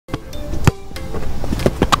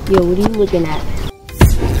Yo, what are you looking at?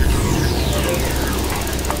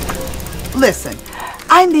 Listen,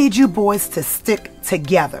 I need you boys to stick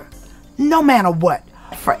together, no matter what,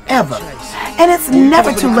 forever. And it's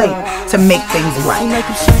never too late to make things right.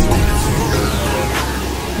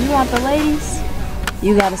 You want the ladies?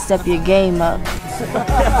 You gotta step your game up.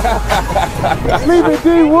 Leave it,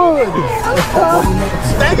 D Wood.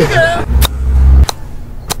 Thank you, girl.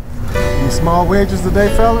 Any small wages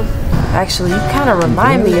today, fellas? Actually, you kind of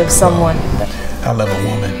remind me of someone. I love a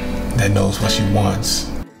woman that knows what she wants.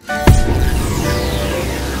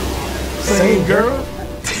 Same girl?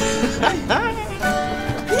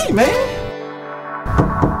 Hey, man.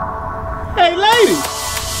 Hey, lady.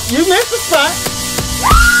 You missed the spot.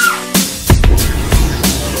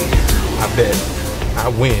 I bet I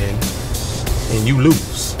win and you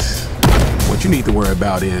lose. What you need to worry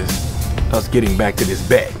about is us getting back to this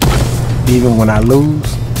bet. Even when I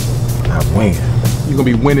lose, I win. You're gonna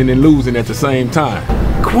be winning and losing at the same time.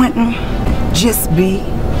 Quentin, just be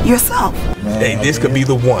yourself. Hey, this could be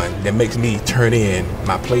the one that makes me turn in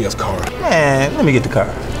my player's card. Man, let me get the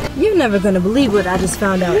card. You're never gonna believe what I just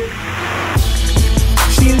found out.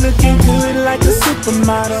 She looking good like a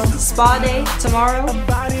supermodel. Spa day tomorrow. A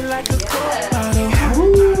body like a bottle.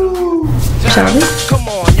 Charlie? Come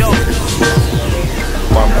on, yo.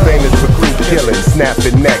 I'm famous for crew killing,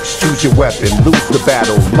 snapping necks, choose your weapon, lose the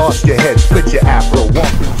battle, lost your head, split your afro.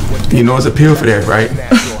 You know it's a pill for that, right?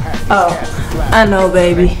 Oh, I know,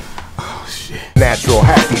 baby. Oh, shit. Natural,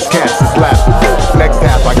 half these cats is laughable. Next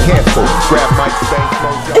half I cancel. Grab Mike's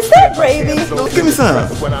bank. Is that gravy? Give me some.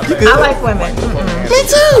 I like women. Me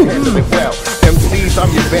too. MCs,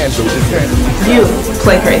 I'm your vandal. You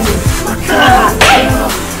play crazy.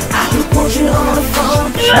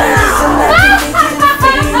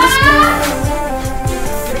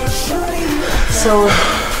 So,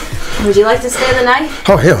 would you like to stay the night?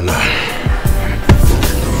 Oh, hell no.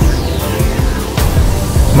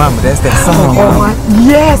 Mama, that's that song. Oh,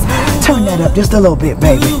 yes. Turn that up just a little bit,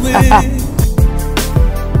 baby.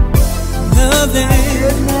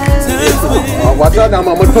 Watch out now, I'm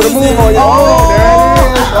gonna put a move on you. Oh,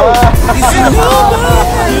 there it is.